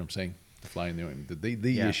what I'm saying? The fly in the ointment,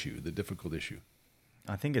 the issue, the difficult issue.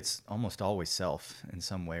 I think it's almost always self in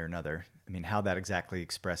some way or another. I mean, how that exactly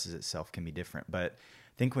expresses itself can be different, but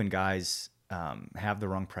I think when guys have the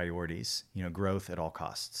wrong priorities, growth at all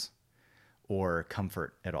costs, or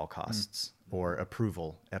comfort at all costs, or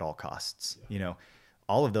approval at all costs,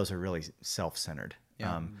 all of those are really self-centered.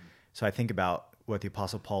 So I think about what the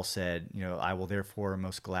Apostle Paul said, I will therefore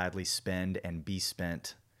most gladly spend and be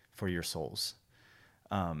spent for your souls.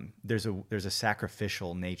 There's a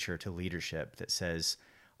sacrificial nature to leadership that says,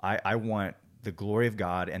 I want the glory of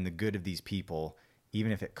God and the good of these people,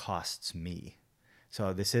 even if it costs me.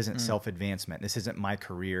 So this isn't self-advancement. This isn't my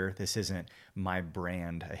career. This isn't my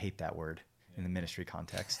brand. I hate that word in the ministry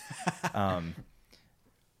context.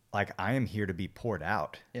 Like, I am here to be poured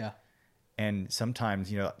out. Yeah. And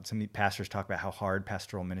sometimes, some pastors talk about how hard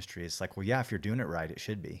pastoral ministry is. Like, well, yeah, if you're doing it right, it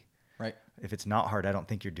should be. Right. If it's not hard, I don't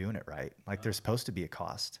think you're doing it right. Like, there's supposed to be a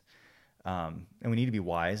cost. And we need to be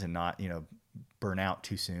wise and not, burn out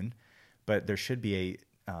too soon. But there should be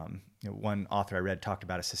one author I read talked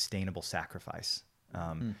about a sustainable sacrifice.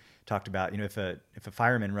 Talked about, if a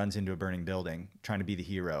fireman runs into a burning building trying to be the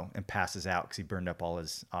hero and passes out because he burned up all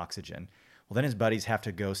his oxygen, well, then his buddies have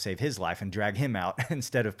to go save his life and drag him out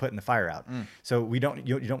instead of putting the fire out. So you don't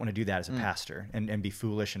want to do that as a pastor and be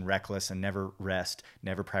foolish and reckless and never rest,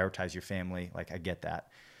 never prioritize your family. Like, I get that.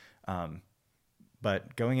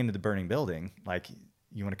 But going into the burning building, like,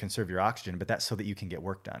 you want to conserve your oxygen, but that's so that you can get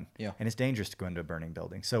work done. Yeah. And it's dangerous to go into a burning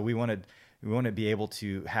building. So we want to be able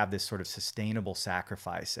to have this sort of sustainable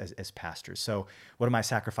sacrifice as pastors. So what am I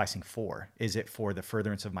sacrificing for? Is it for the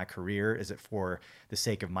furtherance of my career? Is it for the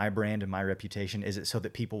sake of my brand and my reputation? Is it so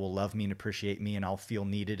that people will love me and appreciate me and I'll feel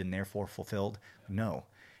needed and therefore fulfilled? No.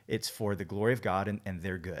 It's for the glory of God and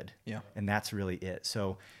their good. Yeah. And that's really it.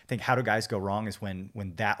 So I think how do guys go wrong is when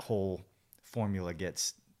that whole formula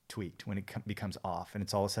gets tweaked, when it becomes off, and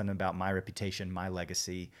it's all of a sudden about my reputation, my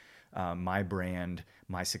legacy, my brand,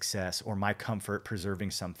 my success, or my comfort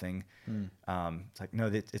preserving something. It's like, no,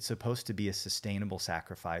 it's supposed to be a sustainable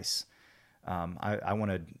sacrifice. I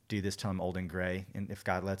want to do this till I'm old and gray, and if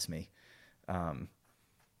God lets me, and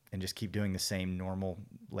just keep doing the same normal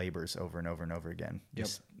labors over and over and over again.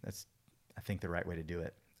 That's, I think, the right way to do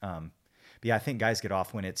it. But yeah, I think guys get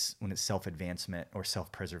off when it's self-advancement or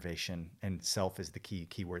self-preservation, and self is the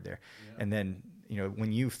key word there. Yeah. And then,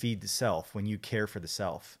 when you feed the self, when you care for the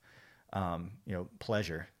self,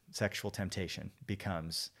 pleasure, sexual temptation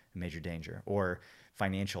becomes a major danger, or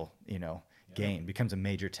financial, gain becomes a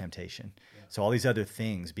major temptation. Yeah. So all these other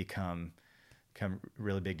things become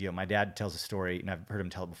really big deal. My dad tells a story, and I've heard him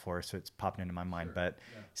tell it before, so it's popping into my mind. But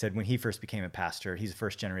he said when he first became a pastor, he's a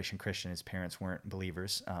first-generation Christian. His parents weren't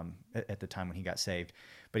believers at the time when he got saved.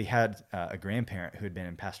 But he had a grandparent who had been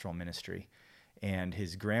in pastoral ministry. And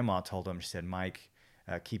his grandma told him, she said, Mike,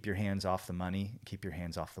 keep your hands off the money, keep your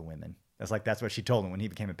hands off the women. That's what she told him when he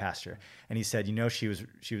became a pastor. And he said,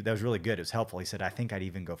 that was really good. It was helpful. He said, I think I'd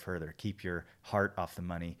even go further. Keep your heart off the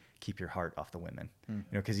money. Keep your heart off the women.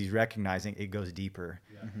 Because he's recognizing it goes deeper.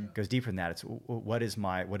 Yeah. It goes deeper than that. It's what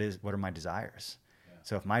are my desires? Yeah.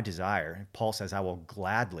 So if my desire, Paul says, I will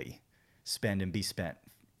gladly spend and be spent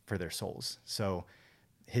for their souls. So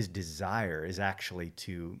his desire is actually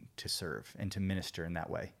to serve and to minister in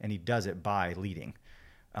that way. And he does it by leading.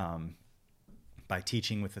 By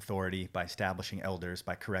teaching with authority, by establishing elders,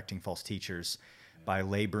 by correcting false teachers, by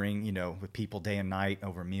laboring, with people day and night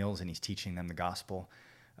over meals, and he's teaching them the gospel.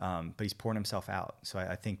 But he's pouring himself out. So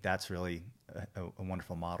I think that's really a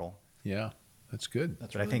wonderful model. Yeah, that's good.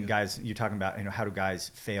 But really I think, guys, you're talking about, how do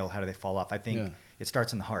guys fail? How do they fall off? I think it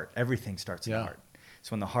starts in the heart. Everything starts in the heart.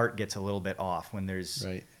 So when the heart gets a little bit off, when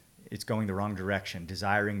it's going the wrong direction,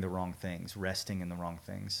 desiring the wrong things, resting in the wrong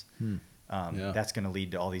things, that's going to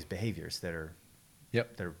lead to all these behaviors that are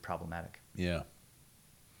problematic. Yeah.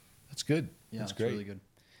 That's good. Yeah, that's great. Really good.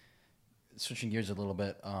 Switching gears a little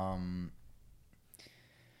bit,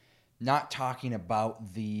 not talking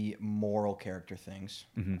about the moral character things.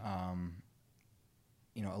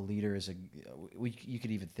 a leader is you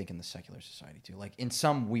could even think in the secular society too. Like in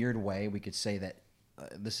some weird way, we could say that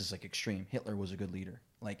this is like extreme. Hitler was a good leader.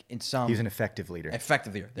 Like in some, he was an effective leader.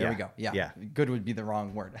 Effective leader. There Yeah. we go. Yeah. Yeah. Good would be the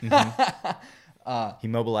wrong word. He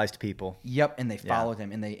mobilized people. Yep. And they Yeah. followed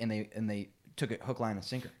him, and they took it hook, line, and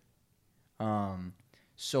sinker.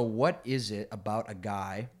 So what is it about a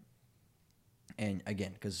guy? And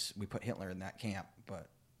again, because we put Hitler in that camp, but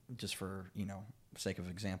just for sake of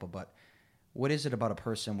example, but what is it about a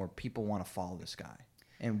person where people want to follow this guy?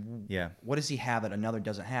 And what does he have that another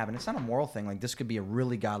doesn't have? And it's not a moral thing. Like this could be a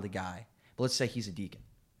really godly guy, but let's say he's a deacon.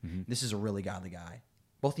 Mm-hmm. This is a really godly guy.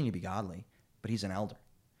 Both need to be godly, but he's an elder.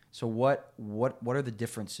 So what are the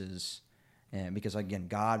differences? And because again,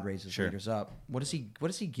 God raises leaders up. What does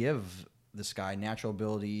he give this guy? Natural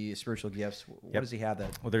ability, spiritual gifts. What does he have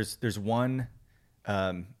that? Well, there's one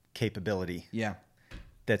capability. Yeah.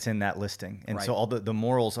 That's in that listing. And so all the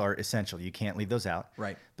morals are essential. You can't leave those out.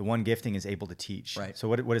 Right. The one gifting is able to teach. Right. So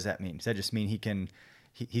what does that mean? Does that just mean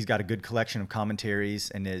he's got a good collection of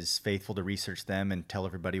commentaries and is faithful to research them and tell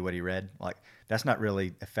everybody what he read? Like that's not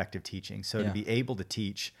really effective teaching. So to be able to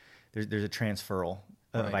teach, there's a transferal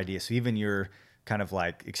of ideas. So even your kind of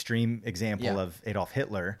like extreme example of Adolf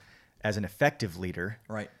Hitler as an effective leader.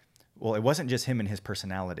 Right. Well, it wasn't just him and his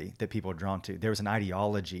personality that people were drawn to. There was an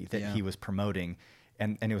ideology that he was promoting.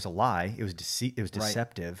 And it was a lie. It was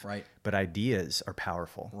deceptive. Right. But ideas are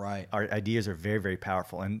powerful. Right. Our ideas are very, very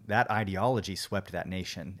powerful. And that ideology swept that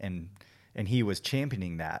nation. And he was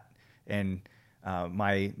championing that. And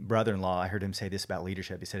my brother-in-law, I heard him say this about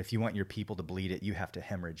leadership. He said, if you want your people to bleed it, you have to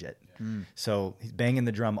hemorrhage it. So he's banging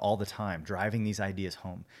the drum all the time, driving these ideas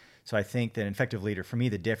home. So I think that an effective leader, for me,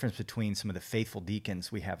 the difference between some of the faithful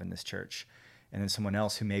deacons we have in this church and then someone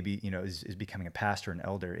else who maybe is becoming a pastor and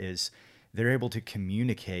elder is they're able to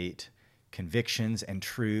communicate convictions and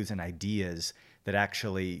truths and ideas that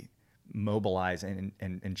actually mobilize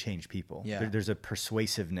and change people. Yeah. There's a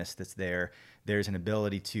persuasiveness that's there. There's an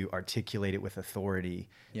ability to articulate it with authority.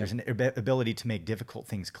 Yep. There's an ability to make difficult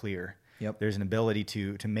things clear. Yep. There's an ability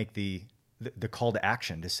to make the call to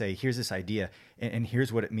action, to say, here's this idea, and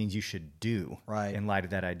here's what it means you should do in light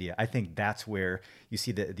of that idea. I think that's where you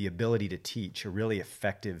see the ability to teach, a really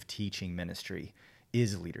effective teaching ministry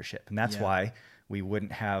is leadership. And that's why we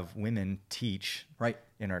wouldn't have women teach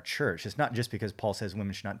in our church. It's not just because Paul says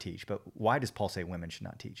women should not teach, but why does Paul say women should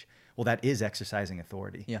not teach? Well, that is exercising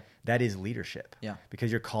authority. Yeah. That is leadership. Yeah. Because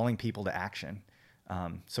you're calling people to action.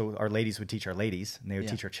 So our ladies would teach our ladies, and they would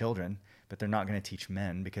teach our children, but they're not going to teach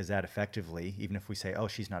men because that effectively, even if we say, oh,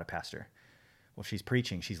 she's not a pastor. Well, she's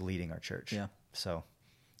preaching, she's leading our church. Yeah. So,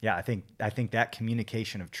 yeah, I think that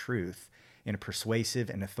communication of truth in a persuasive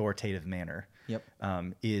and authoritative manner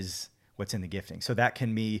is what's in the gifting. So that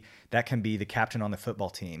can be the captain on the football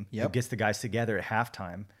team who gets the guys together at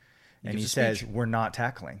halftime and he says, we're not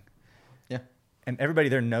tackling. Yeah. And everybody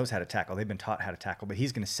there knows how to tackle. They've been taught how to tackle, but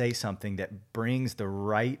he's going to say something that brings the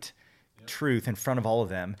right truth in front of all of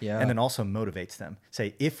them and then also motivates them.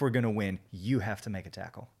 Say, if we're going to win, you have to make a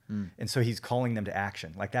tackle. And so he's calling them to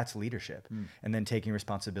action. Like that's leadership. And then taking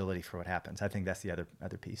responsibility for what happens. I think that's the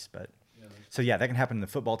other piece. But so that can happen in the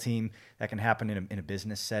football team. That can happen in a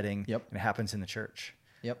business setting. Yep. And it happens in the church.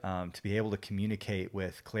 Yep. To be able to communicate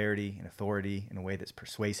with clarity and authority in a way that's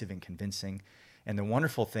persuasive and convincing. And the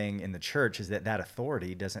wonderful thing in the church is that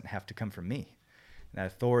authority doesn't have to come from me. That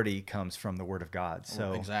authority comes from the Word of God.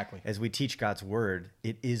 So exactly. As we teach God's Word,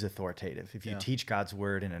 it is authoritative. If you teach God's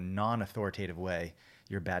Word in a non-authoritative way,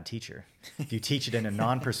 you're a bad teacher. If you teach it in a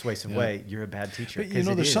non-persuasive way, you're a bad teacher.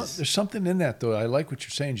 But there's something in that, though. I like what you're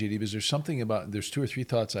saying, JD, because there's two or three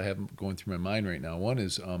thoughts I have going through my mind right now. One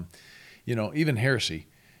is, even heresy,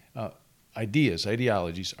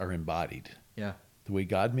 ideologies are embodied. Yeah. The way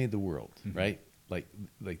God made the world, right?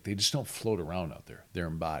 Like they just don't float around out there. They're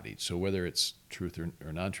embodied. So whether it's truth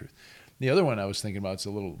or non-truth. The other one I was thinking about, it's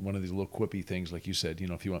one of these little quippy things, like you said,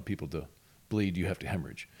 if you want people to bleed, you have to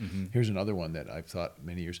hemorrhage. Here's another one that I've thought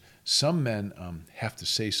many years. Some men have to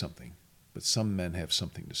say something, but some men have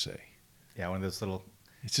something to say. Yeah, one of those little.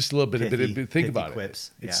 It's just a little bit. Think about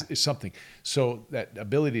quips. it. It's something. So that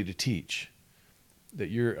ability to teach, that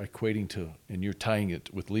you're equating to, and you're tying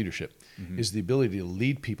it with leadership, is the ability to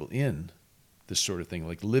lead people in this sort of thing,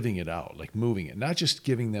 like living it out, like moving it, not just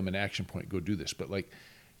giving them an action point, go do this, but like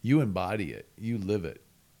you embody it, you live it,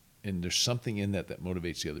 and there's something in that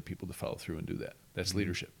motivates the other people to follow through and do that. That's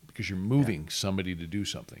leadership, because you're moving somebody to do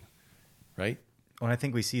something, right? Well, I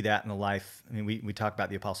think we see that in the life. I mean, we talk about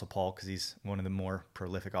the Apostle Paul because he's one of the more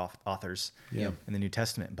prolific authors in the New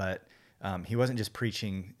Testament, but he wasn't just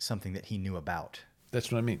preaching something that he knew about.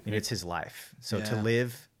 That's what I mean. It's his life. So to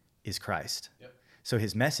live is Christ. Yep. So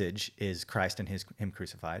his message is Christ and him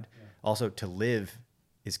crucified. Yeah. Also, to live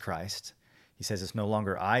is Christ. He says, it's no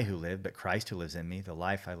longer I who live, but Christ who lives in me. The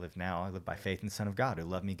life I live now, I live by faith in the Son of God who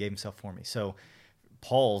loved me, gave himself for me. So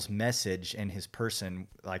Paul's message and his person,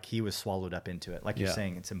 like he was swallowed up into it. Like you're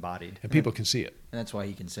saying, it's embodied. And people can see it. And that's why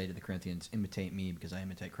he can say to the Corinthians, imitate me because I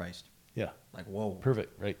imitate Christ. Yeah. Like, whoa.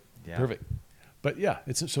 Perfect, right? Yeah. Perfect. But yeah,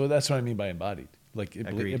 so that's what I mean by embodied. Like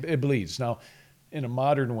it bleeds. Now, in a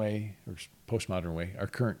modern way or postmodern way, our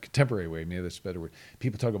current contemporary way, maybe that's a better word,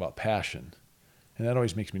 people talk about passion. And that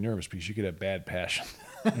always makes me nervous because you could have bad passion.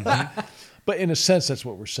 But in a sense, that's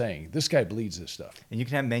what we're saying. This guy bleeds this stuff. And you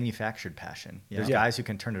can have manufactured passion. Yeah. There's guys who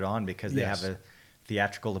can turn it on because they have a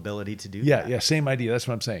theatrical ability to do that. Yeah, same idea. That's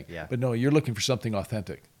what I'm saying. Yeah. But no, you're looking for something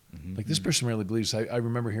authentic. Like this person really believes. I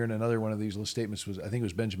remember hearing another one of these little statements I think it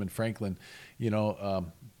was Benjamin Franklin. He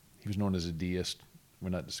was known as a deist. We're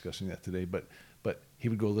not discussing that today, but he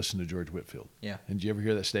would go listen to George Whitefield. Yeah. And did you ever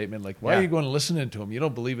hear that statement? Like, why are you going to listen to him? You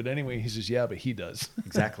don't believe it anyway. He says, yeah, but he does.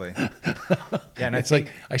 Exactly. And it's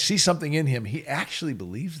like, I see something in him. He actually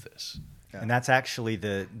believes this. And that's actually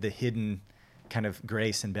the hidden kind of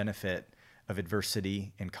grace and benefit of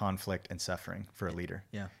adversity and conflict and suffering for a leader.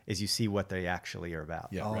 Yeah. Is you see what they actually are about.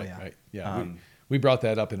 Yeah, right. Yeah. We brought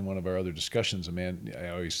that up in one of our other discussions.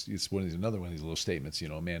 It's another one of these little statements,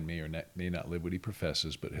 a man may not live what he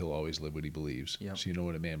professes, but he'll always live what he believes. Yep. So you know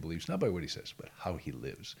what a man believes, not by what he says, but how he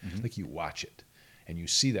lives. Like you watch it and you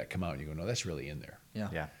see that come out and you go, no, that's really in there.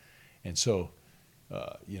 Yeah. And so,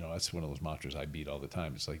 that's one of those mantras I beat all the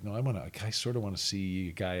time. It's like, no, I sort of want to see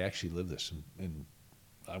a guy actually live this and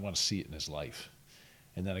I want to see it in his life.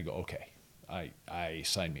 And then I go, okay, I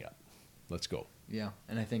sign me up. Let's go. Yeah,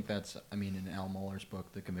 and I think that's, in Al Mohler's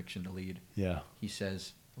book, The Conviction to Lead, he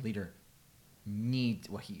says a leader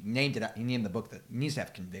he named the book that needs to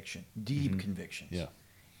have conviction, deep convictions. Yeah.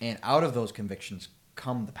 And out of those convictions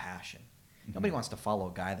come the passion. Nobody wants to follow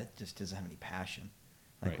a guy that just doesn't have any passion.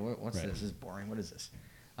 Like, what's this? This is boring. What is this?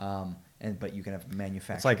 But you can have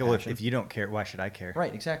manufactured It's like, passion. if you don't care, why should I care?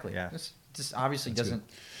 Right, exactly. Yeah. This just obviously doesn't...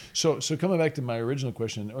 So coming back to my original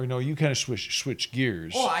question, or no, you kind of switch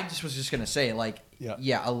gears. Well, I was just going to say,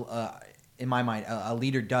 in my mind, a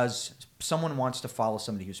leader someone wants to follow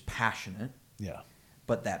somebody who's passionate. Yeah.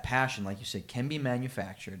 But that passion, like you said, can be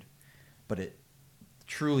manufactured. But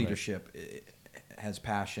true leadership has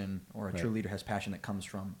passion, or a true leader has passion that comes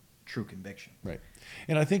from true conviction. Right.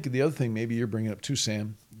 And I think the other thing maybe you're bringing up too,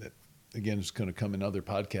 Sam, that again is going to come in other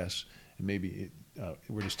podcasts, and maybe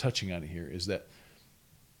we're just touching on it here, is that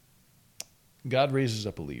God raises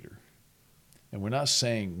up a leader. And we're not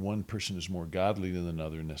saying one person is more godly than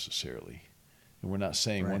another necessarily. And we're not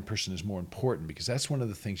saying one person is more important, because that's one of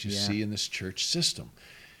the things you see in this church system.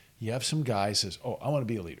 You have some guy says, oh, I want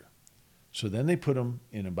to be a leader. So then they put him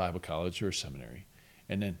in a Bible college or a seminary,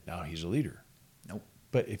 and then now he's a leader. Nope.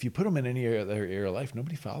 But if you put him in any other area of life,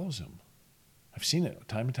 nobody follows him. I've seen it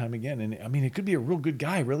time and time again. And it could be a real good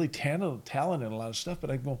guy, really talented in a lot of stuff, but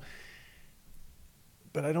I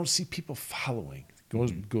don't see people following.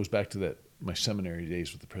 Goes back to my seminary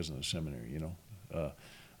days with the president of the seminary,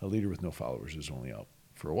 a leader with no followers is only out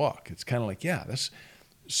for a walk. It's kind of like, it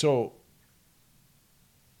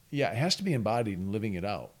has to be embodied and living it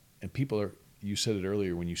out. And people you said it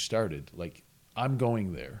earlier when you started, like, I'm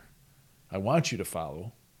going there. I want you to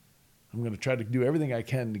follow. I'm going to try to do everything I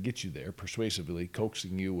can to get you there, persuasively,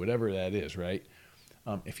 coaxing you, whatever that is, right?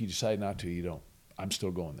 If you decide not to, you don't. I'm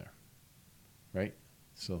still going there, right?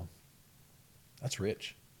 So that's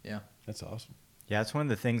rich. Yeah. That's awesome. Yeah, it's one of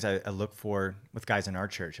the things I look for with guys in our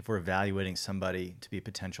church. If we're evaluating somebody to be a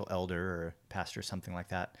potential elder or a pastor, something like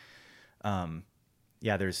that,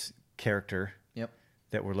 there's character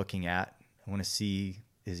that we're looking at. I want to see,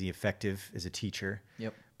 is he effective as a teacher?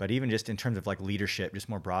 Yep. But even just in terms of like leadership, just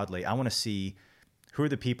more broadly, I want to see who are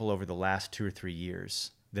the people over the last 2 or 3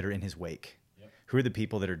 years that are in his wake. Yep. Who are the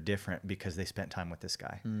people that are different because they spent time with this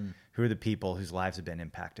guy? Who are the people whose lives have been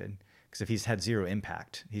impacted? Because if he's had zero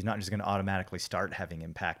impact, he's not just going to automatically start having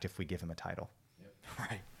impact if we give him a title. Yep.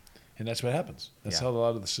 Right. And that's what happens. That's how a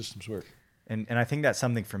lot of the systems work. And I think that's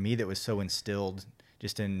something for me that was so instilled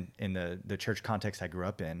just in the church context I grew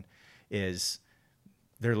up in, is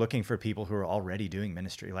they're looking for people who are already doing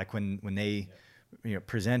ministry. Like when they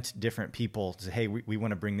present different people, say, hey, we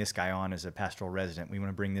want to bring this guy on as a pastoral resident. We want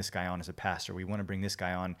to bring this guy on as a pastor. We want to bring this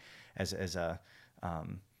guy on as an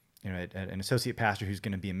associate pastor who's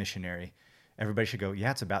going to be a missionary. Everybody should go, yeah,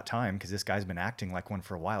 it's about time, because this guy's been acting like one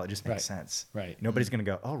for a while. It just makes sense. Right. Nobody's going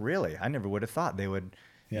to go, oh, really? I never would have thought they would,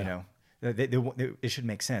 it should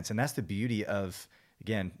make sense. And that's the beauty of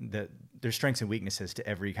again, there's strengths and weaknesses to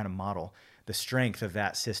every kind of model. The strength of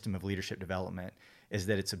that system of leadership development is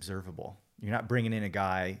that it's observable. You're not bringing in a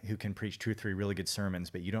guy who can preach 2 or 3 really good sermons,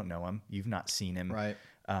 but you don't know him. You've not seen him, Right.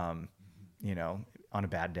 You know, on a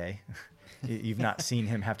bad day. You've not seen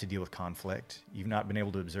him have to deal with conflict. You've not been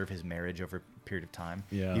able to observe his marriage over a period of time.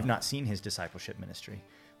 Yeah. You've not seen his discipleship ministry.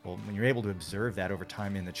 Well, when you're able to observe that over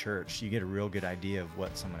time in the church, you get a real good idea of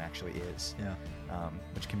what someone actually is, Yeah.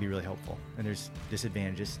 Which can be really helpful. And there's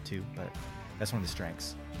disadvantages too, but that's one of the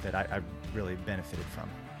strengths that I really benefited from.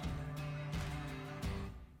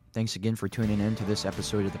 Thanks again for tuning in to this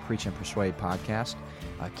episode of the Preach and Persuade podcast.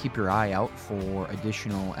 Keep your eye out for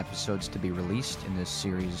additional episodes to be released in this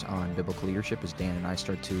series on biblical leadership as Dan and I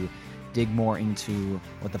start to dig more into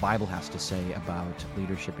what the Bible has to say about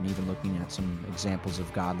leadership and even looking at some examples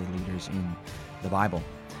of godly leaders in the Bible.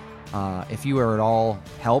 If you are at all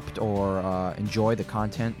helped or enjoy the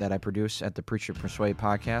content that I produce at the Preach and Persuade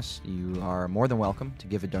podcast, you are more than welcome to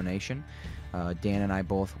give a donation. Dan and I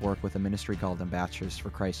both work with a ministry called Ambassadors for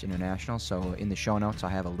Christ International. So in the show notes, I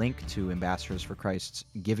have a link to Ambassadors for Christ's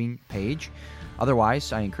giving page.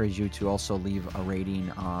 Otherwise, I encourage you to also leave a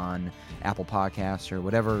rating on Apple Podcasts or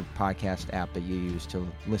whatever podcast app that you use to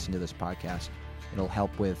listen to this podcast. It'll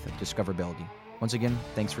help with discoverability. Once again,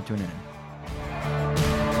 thanks for tuning in.